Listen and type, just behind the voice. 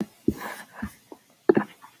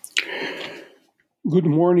Good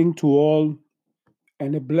morning to all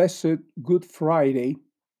and a blessed Good Friday.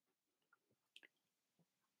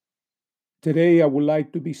 Today I would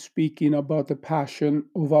like to be speaking about the Passion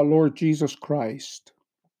of our Lord Jesus Christ.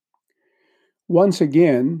 Once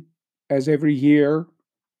again, as every year,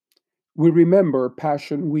 we remember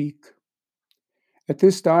Passion Week. At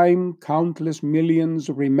this time, countless millions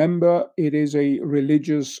remember it is a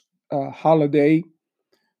religious holiday,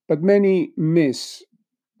 but many miss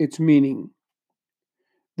its meaning.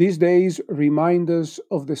 These days remind us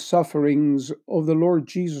of the sufferings of the Lord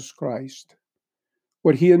Jesus Christ,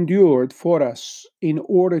 what he endured for us in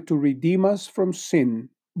order to redeem us from sin,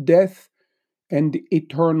 death, and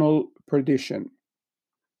eternal perdition.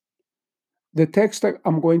 The text that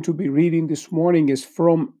I'm going to be reading this morning is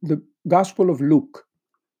from the Gospel of Luke,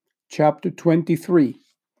 chapter 23,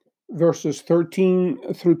 verses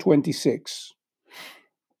 13 through 26.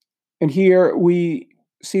 And here we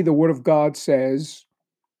see the Word of God says,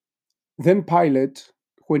 Then Pilate,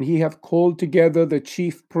 when he had called together the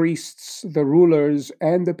chief priests, the rulers,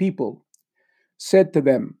 and the people, said to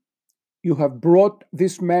them, You have brought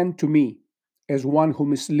this man to me as one who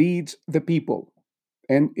misleads the people.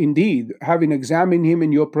 And indeed, having examined him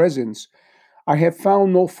in your presence, I have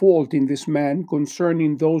found no fault in this man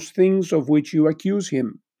concerning those things of which you accuse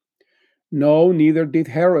him. No, neither did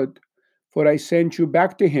Herod, for I sent you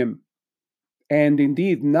back to him. And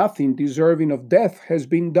indeed, nothing deserving of death has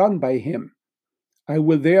been done by him. I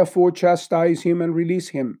will therefore chastise him and release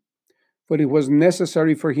him, for it was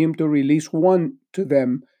necessary for him to release one to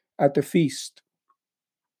them at the feast.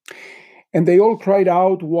 And they all cried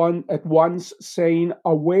out one at once, saying,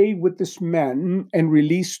 Away with this man, and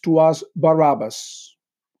release to us Barabbas,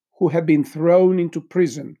 who had been thrown into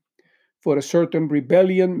prison for a certain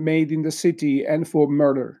rebellion made in the city and for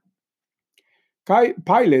murder.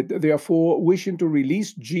 Pilate, therefore, wishing to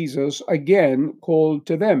release Jesus, again called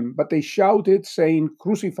to them, but they shouted, saying,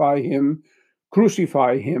 Crucify him,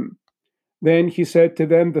 crucify him. Then he said to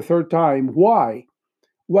them the third time, Why?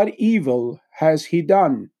 What evil has he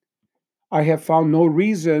done? I have found no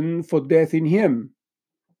reason for death in him.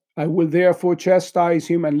 I will therefore chastise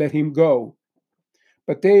him and let him go.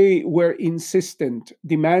 But they were insistent,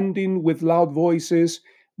 demanding with loud voices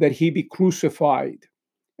that he be crucified.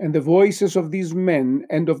 And the voices of these men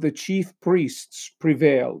and of the chief priests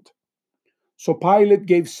prevailed. So Pilate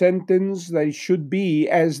gave sentence that it should be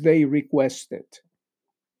as they requested.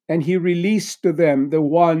 And he released to them the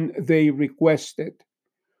one they requested,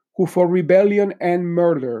 who for rebellion and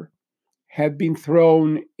murder had been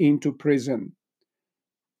thrown into prison.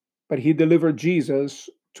 But he delivered Jesus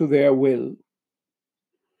to their will.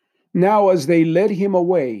 Now, as they led him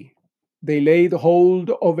away, they laid hold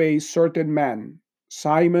of a certain man,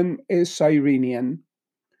 Simon a Cyrenian,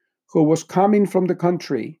 who was coming from the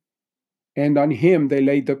country, and on him they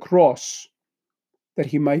laid the cross, that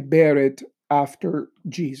he might bear it after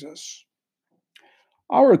Jesus.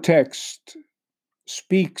 Our text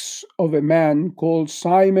speaks of a man called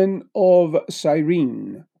Simon of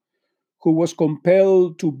Cyrene, who was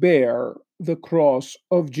compelled to bear the cross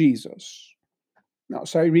of Jesus. Now,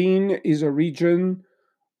 Cyrene is a region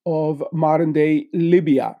of modern day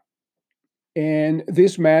Libya. And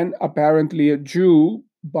this man, apparently a Jew,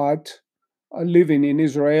 but living in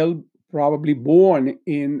Israel, probably born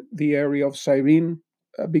in the area of Cyrene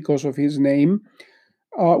because of his name,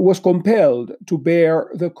 was compelled to bear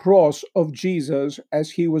the cross of Jesus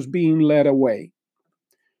as he was being led away.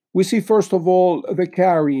 We see, first of all, the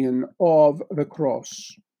carrying of the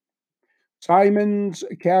cross. Simon's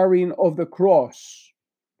carrying of the cross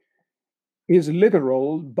is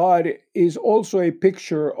literal, but is also a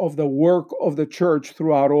picture of the work of the church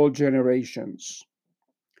throughout all generations.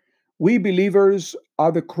 We believers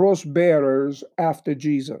are the cross bearers after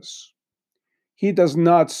Jesus. He does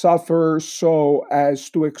not suffer so as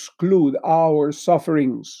to exclude our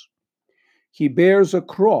sufferings. He bears a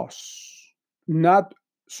cross, not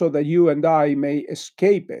so that you and I may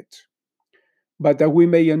escape it, but that we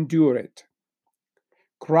may endure it.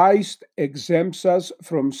 Christ exempts us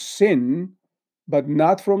from sin, but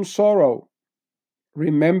not from sorrow.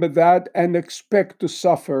 Remember that and expect to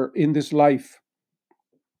suffer in this life.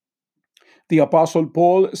 The Apostle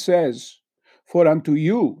Paul says, For unto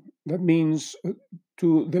you, that means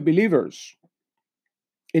to the believers,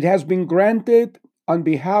 it has been granted on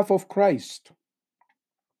behalf of Christ,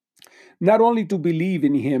 not only to believe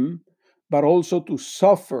in him, but also to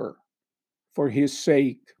suffer for his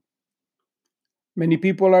sake. Many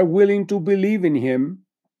people are willing to believe in him,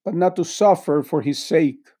 but not to suffer for his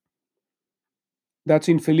sake. That's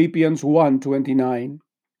in Philippians 1:29.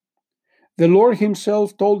 The Lord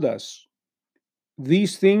himself told us,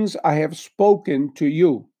 These things I have spoken to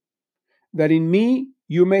you, that in me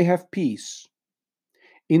you may have peace.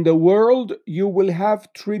 In the world you will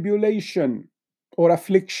have tribulation or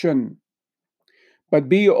affliction, but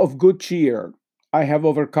be of good cheer. I have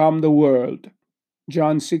overcome the world.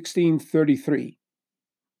 John 16:33.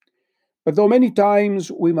 But though many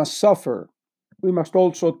times we must suffer, we must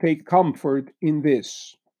also take comfort in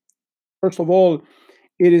this. First of all,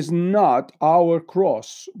 it is not our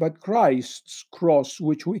cross, but Christ's cross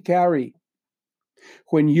which we carry.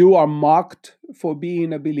 When you are mocked for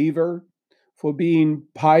being a believer, for being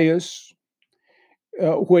pious,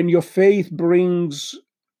 when your faith brings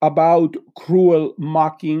about cruel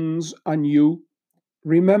mockings on you,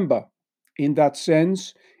 remember, in that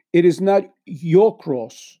sense, it is not your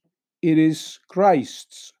cross, it is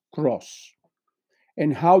Christ's cross.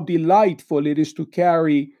 And how delightful it is to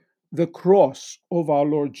carry the cross of our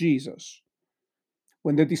Lord Jesus.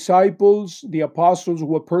 When the disciples, the apostles,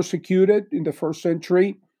 were persecuted in the first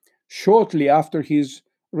century, shortly after his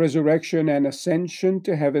resurrection and ascension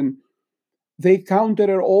to heaven, they counted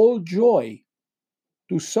it all joy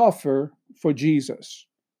to suffer for Jesus.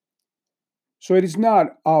 So it is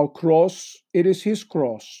not our cross, it is his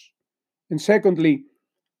cross. And secondly,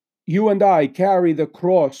 you and I carry the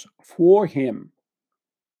cross for him.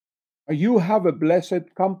 You have a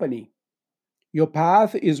blessed company. Your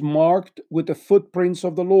path is marked with the footprints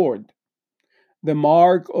of the Lord. The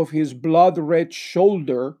mark of his blood red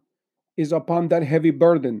shoulder is upon that heavy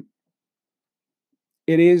burden.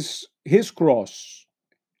 It is his cross,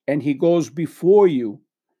 and he goes before you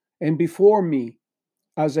and before me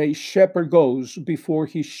as a shepherd goes before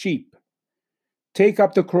his sheep. Take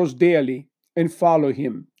up the cross daily and follow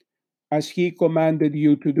him as he commanded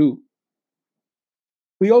you to do.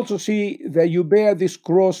 We also see that you bear this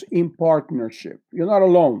cross in partnership. You're not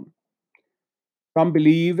alone. Some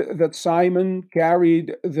believe that Simon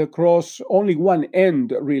carried the cross, only one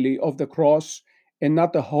end really of the cross, and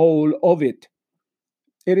not the whole of it.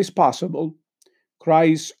 It is possible.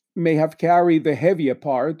 Christ may have carried the heavier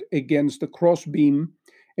part against the crossbeam,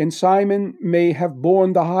 and Simon may have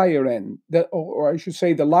borne the higher end, or I should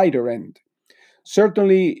say the lighter end.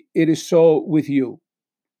 Certainly it is so with you.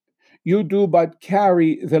 You do but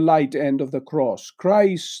carry the light end of the cross.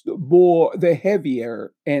 Christ bore the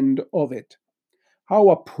heavier end of it. How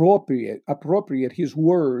appropriate his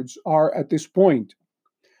words are at this point.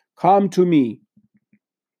 Come to me,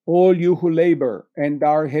 all you who labor and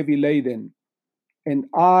are heavy laden, and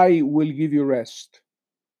I will give you rest.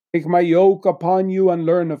 Take my yoke upon you and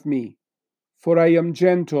learn of me, for I am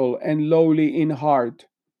gentle and lowly in heart,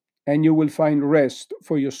 and you will find rest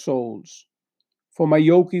for your souls. For my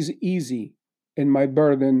yoke is easy and my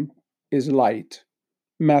burden is light.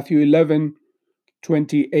 Matthew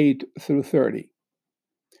 11:28 through 30.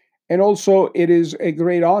 And also, it is a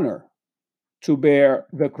great honor to bear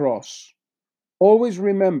the cross. Always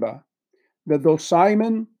remember that though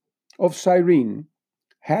Simon of Cyrene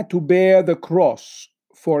had to bear the cross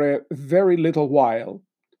for a very little while,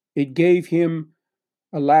 it gave him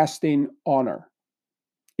a lasting honor.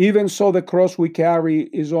 Even so, the cross we carry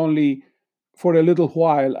is only for a little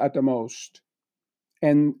while at the most,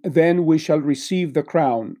 and then we shall receive the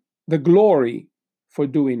crown, the glory for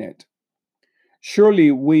doing it.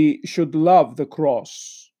 Surely we should love the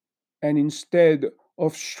cross, and instead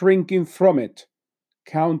of shrinking from it,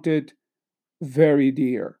 count it very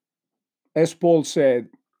dear. As Paul said,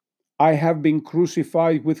 I have been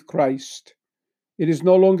crucified with Christ. It is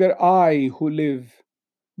no longer I who live,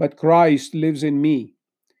 but Christ lives in me.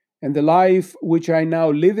 And the life which I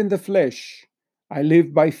now live in the flesh, I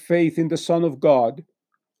live by faith in the Son of God,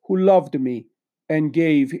 who loved me and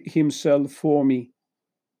gave himself for me.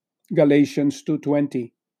 Galatians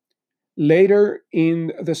 2:20. Later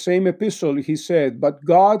in the same epistle he said, "But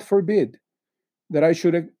God forbid that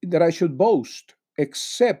I should boast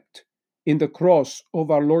except in the cross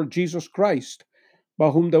of our Lord Jesus Christ,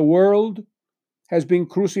 by whom the world has been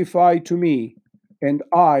crucified to me, and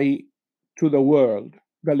I to the world."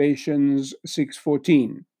 Galatians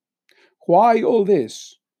 6:14. Why all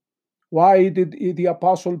this? Why did the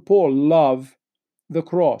Apostle Paul love the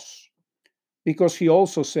cross? Because he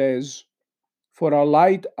also says, "For our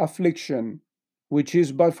light affliction, which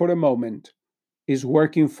is but for a moment, is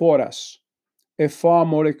working for us a far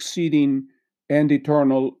more exceeding and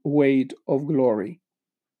eternal weight of glory."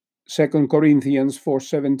 2 Corinthians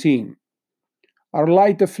 4:17. Our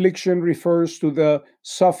light affliction refers to the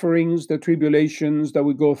sufferings, the tribulations that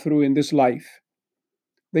we go through in this life.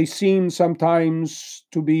 They seem sometimes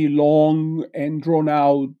to be long and drawn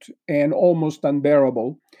out and almost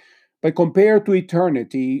unbearable. But compared to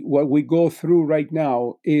eternity, what we go through right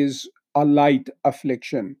now is a light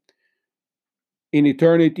affliction. In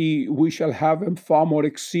eternity, we shall have a far more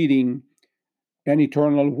exceeding and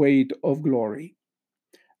eternal weight of glory.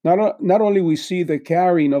 Not only we see the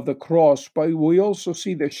carrying of the cross, but we also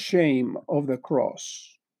see the shame of the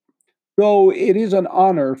cross. Though it is an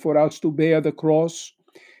honor for us to bear the cross,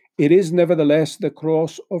 it is nevertheless the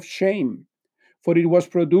cross of shame, for it was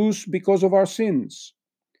produced because of our sins.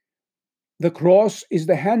 The cross is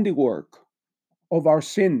the handiwork of our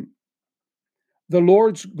sin. The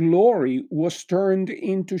Lord's glory was turned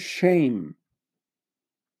into shame.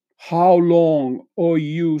 How long, O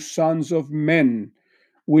you sons of men,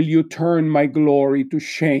 will you turn my glory to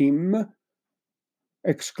shame?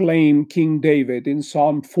 Exclaimed King David in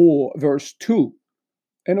Psalm 4, verse 2.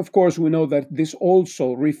 And of course, we know that this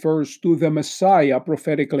also refers to the Messiah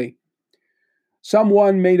prophetically.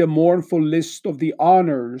 Someone made a mournful list of the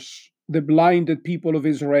honors the blinded people of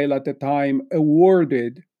Israel at the time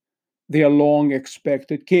awarded their long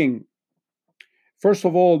expected king. First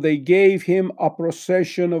of all, they gave him a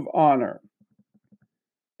procession of honor,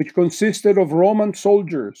 which consisted of Roman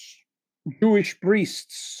soldiers, Jewish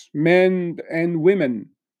priests, men and women.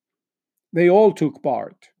 They all took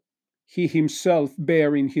part, he himself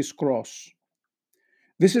bearing his cross.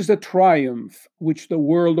 This is the triumph which the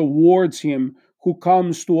world awards him who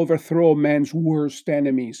comes to overthrow man's worst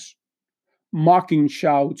enemies. Mocking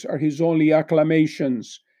shouts are his only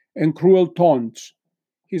acclamations, and cruel taunts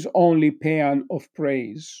his only paean of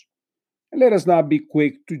praise. And let us not be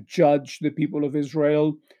quick to judge the people of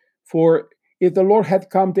Israel, for if the Lord had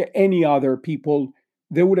come to any other people,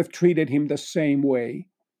 they would have treated him the same way.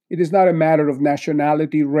 It is not a matter of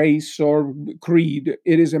nationality, race, or creed.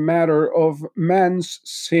 It is a matter of man's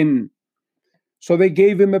sin. So they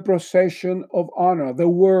gave him a procession of honor. The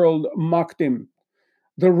world mocked him.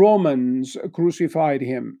 The Romans crucified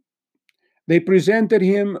him. They presented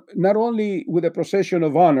him not only with a procession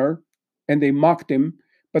of honor, and they mocked him,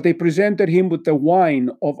 but they presented him with the wine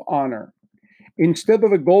of honor. Instead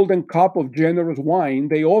of a golden cup of generous wine,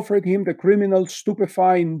 they offered him the criminal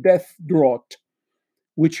stupefying death draught,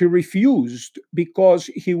 which he refused because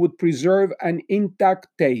he would preserve an intact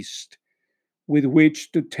taste with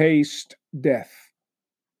which to taste death.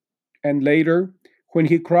 And later, when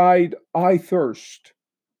he cried, "I thirst,"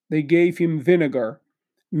 they gave him vinegar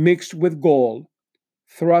mixed with gall,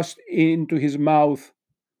 thrust into his mouth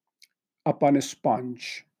upon a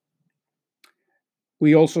sponge.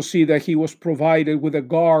 We also see that he was provided with a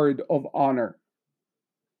guard of honor.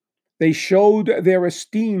 They showed their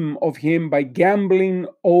esteem of him by gambling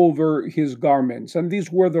over his garments, and these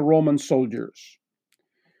were the Roman soldiers,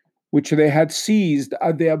 which they had seized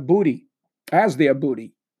as their booty.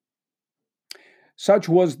 Such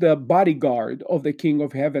was the bodyguard of the King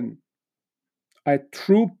of Heaven, a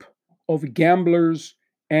troop of gamblers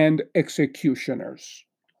and executioners.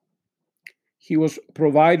 He was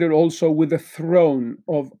provided also with a throne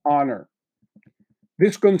of honor.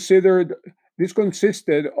 This consisted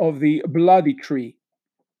of the bloody tree.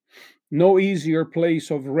 No easier place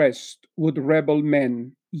of rest would rebel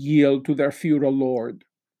men yield to their feudal lord.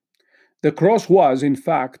 The cross was, in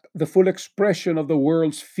fact, the full expression of the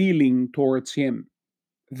world's feeling towards him.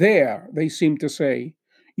 There, they seem to say,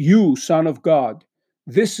 you, Son of God,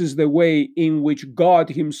 this is the way in which God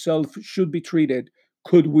himself should be treated,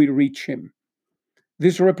 could we reach him.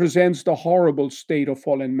 This represents the horrible state of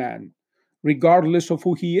fallen man, regardless of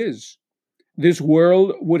who he is. This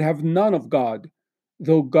world would have none of God,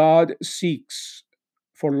 though God seeks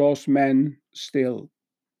for lost men still.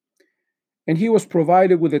 And he was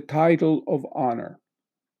provided with a title of honor.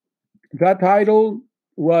 That title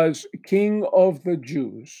was King of the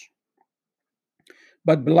Jews.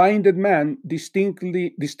 But blinded man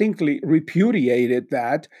distinctly repudiated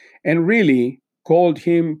that and really called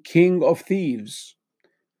him King of Thieves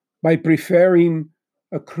by preferring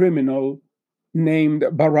a criminal named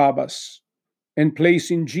Barabbas and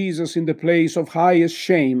placing Jesus in the place of highest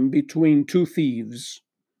shame between two thieves.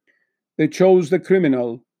 They chose the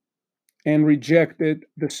criminal and rejected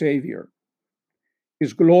the Savior.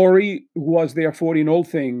 His glory was therefore in all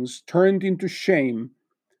things turned into shame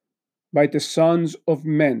by the sons of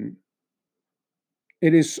men.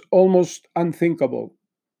 It is almost unthinkable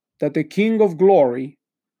that the King of glory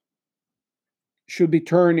should be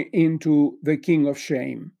turned into the King of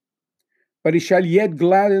shame. But he shall yet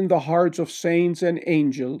gladden the hearts of saints and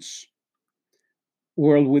angels,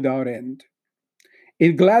 world without end.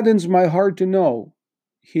 It gladdens my heart to know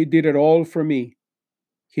he did it all for me.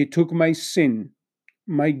 He took my sin,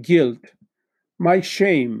 my guilt, my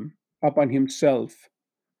shame upon himself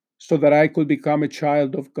so that I could become a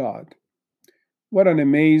child of God. What an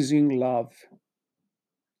amazing love.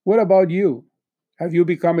 What about you? Have you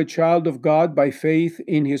become a child of God by faith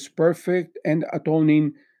in his perfect and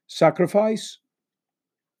atoning sacrifice?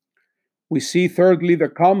 We see, thirdly, the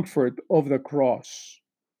comfort of the cross.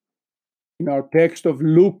 In our text of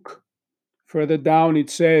Luke, further down, it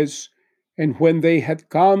says, "And when they had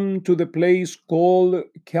come to the place called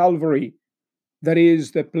Calvary, that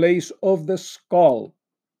is, the place of the skull,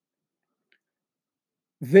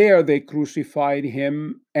 there they crucified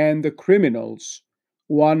him and the criminals,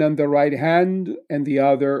 one on the right hand and the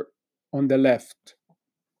other on the left."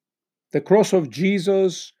 The cross of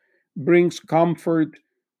Jesus brings comfort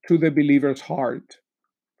to the believer's heart.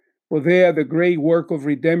 For there, the great work of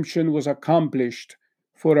redemption was accomplished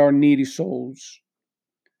for our needy souls.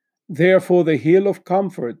 Therefore, the hill of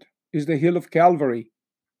comfort is the hill of Calvary,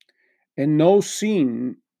 and no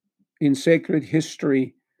scene in sacred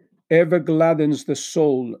history ever gladdens the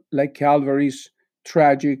soul like Calvary's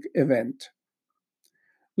tragic event.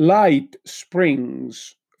 Light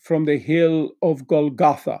springs from the hill of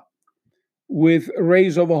Golgotha with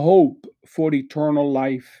rays of hope for eternal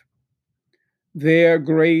life. There,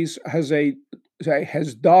 grace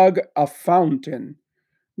has dug a fountain,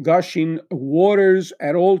 gushing waters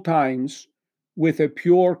at all times with a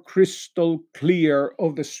pure crystal clear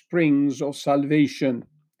of the springs of salvation,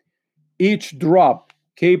 each drop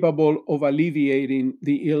capable of alleviating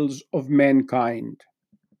the ills of mankind.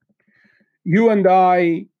 You and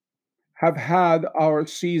I have had our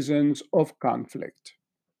seasons of conflict,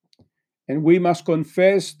 and we must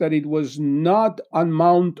confess that it was not on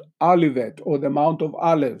Mount Olivet or the Mount of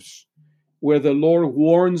Olives, where the Lord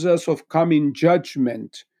warns us of coming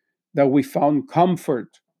judgment, that we found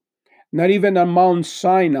comfort. Not even on Mount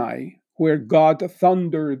Sinai, where God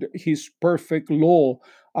thundered his perfect law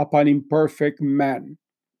upon imperfect man.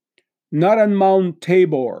 Not on Mount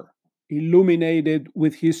Tabor, illuminated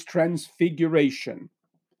with his transfiguration.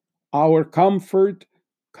 Our comfort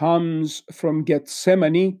comes from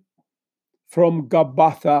Gethsemane, from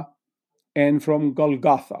Gabbatha, and from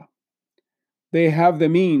Golgotha. They have the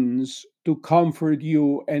means to comfort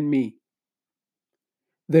you and me.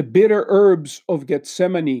 The bitter herbs of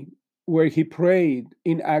Gethsemane, where he prayed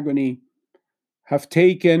in agony, have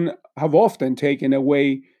often taken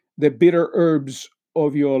away the bitter herbs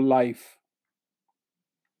of your life.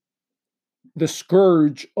 The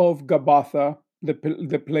scourge of Gabbatha,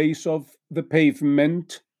 the place of the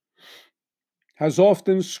pavement, has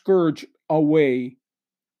often scourged away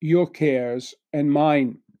your cares and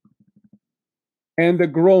mine. And the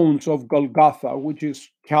groans of Golgotha, which is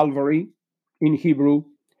Calvary in Hebrew,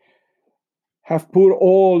 have put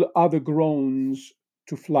all other groans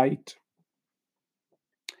to flight.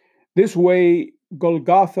 This way,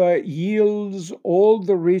 Golgotha yields all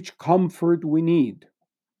the rich comfort we need.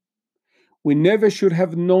 We never should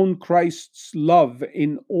have known Christ's love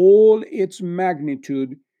in all its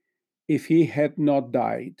magnitude if he had not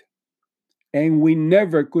died. And we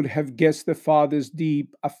never could have guessed the Father's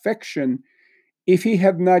deep affection if he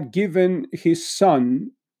had not given his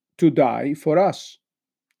Son to die for us.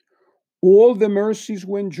 All the mercies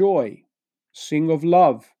we enjoy sing of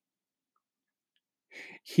love.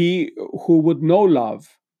 He who would know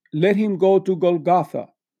love, let him go to Golgotha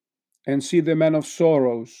and see the man of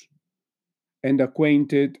sorrows and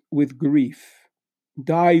acquainted with grief.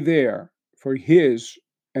 Die there for his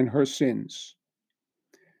and her sins.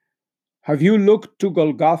 Have you looked to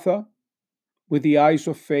Golgotha with the eyes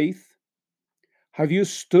of faith? Have you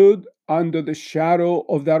stood under the shadow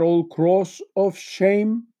of that old cross of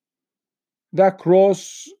shame? That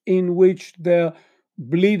cross in which the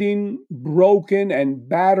bleeding, broken, and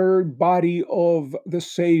battered body of the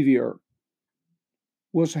Savior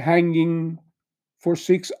was hanging for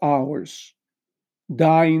 6 hours,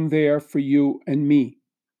 dying there for you and me.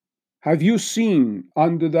 Have you seen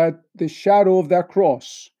under the shadow of that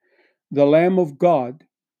cross the Lamb of God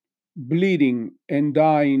bleeding and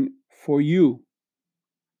dying for you?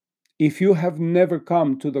 If you have never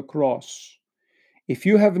come to the cross, if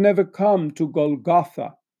you have never come to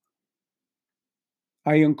Golgotha,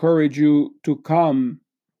 I encourage you to come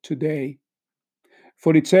today.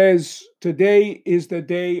 For it says, today is the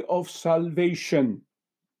day of salvation.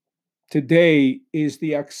 Today is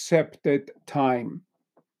the accepted time.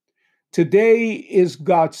 Today is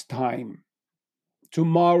God's time.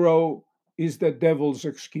 Tomorrow is the devil's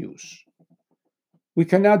excuse. We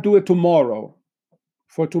cannot do it tomorrow,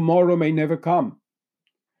 for tomorrow may never come.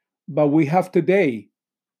 But we have today,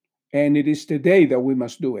 and it is today that we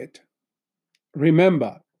must do it.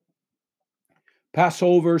 Remember,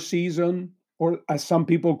 Passover season, or as some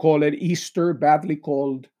people call it, Easter, badly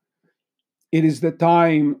called, it is the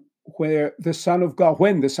time when the Son of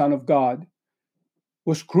God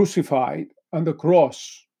was crucified on the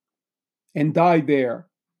cross and died there,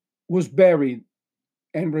 was buried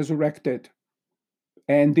and resurrected,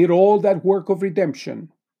 and did all that work of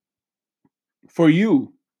redemption for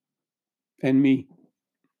you and me.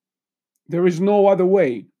 There is no other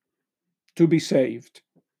way to be saved.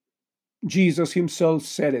 Jesus himself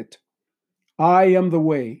said it. I am the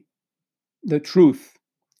way, the truth,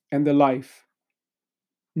 and the life.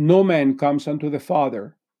 No man comes unto the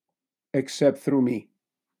Father except through me.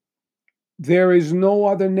 There is no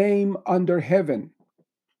other name under heaven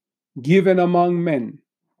given among men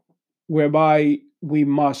whereby we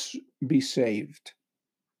must be saved.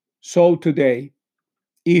 So today,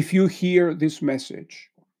 if you hear this message,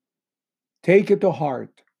 take it to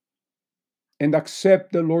heart and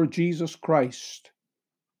accept the Lord Jesus Christ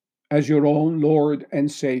as your own Lord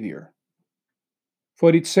and Savior. For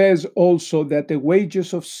it says also that the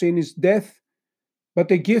wages of sin is death, but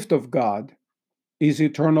the gift of God is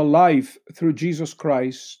eternal life through Jesus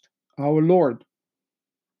Christ our Lord.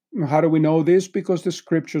 How do we know this? Because the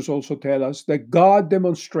scriptures also tell us that God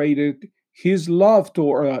demonstrated his love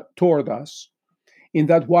toward us, in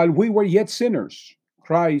that while we were yet sinners,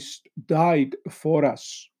 Christ died for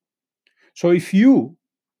us. So if you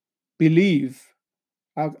believe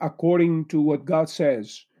according to what God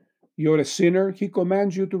says, you're a sinner, he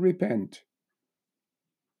commands you to repent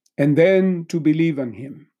and then to believe on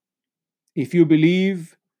him. If you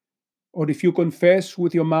believe, or if you confess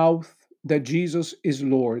with your mouth that Jesus is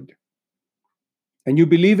Lord, and you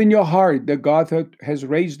believe in your heart that God has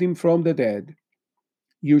raised him from the dead,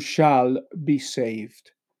 you shall be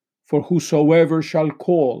saved. For whosoever shall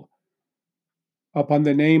call upon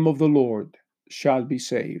the name of the Lord shall be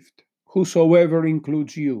saved. Whosoever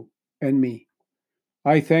includes you and me.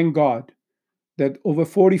 I thank God that over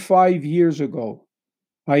 45 years ago,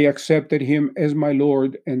 I accepted him as my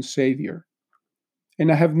Lord and Savior.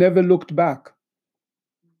 And I have never looked back.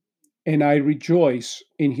 And I rejoice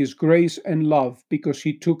in his grace and love because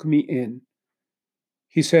he took me in.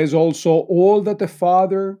 He says also, all that the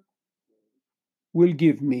Father will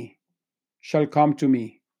give me shall come to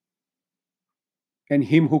me, and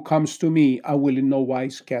him who comes to me I will in no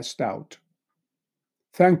wise cast out.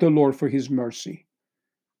 Thank the Lord for his mercy.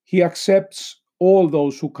 He accepts all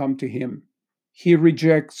those who come to him. He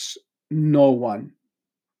rejects no one.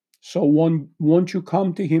 So won't you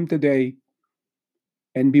come to him today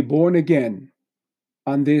and be born again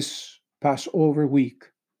on this Passover week,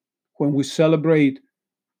 when we celebrate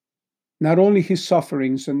not only his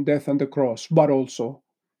sufferings and death on the cross, but also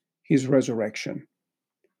his resurrection.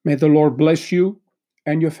 May the Lord bless you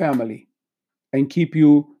and your family and keep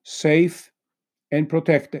you safe and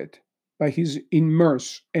protected by his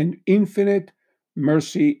immense and infinite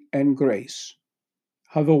mercy and grace.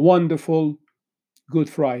 Have a wonderful Good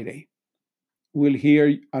Friday. We'll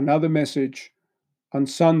hear another message on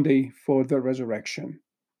Sunday for the resurrection.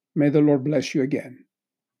 May the Lord bless you again.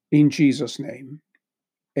 In Jesus' name,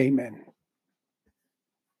 amen.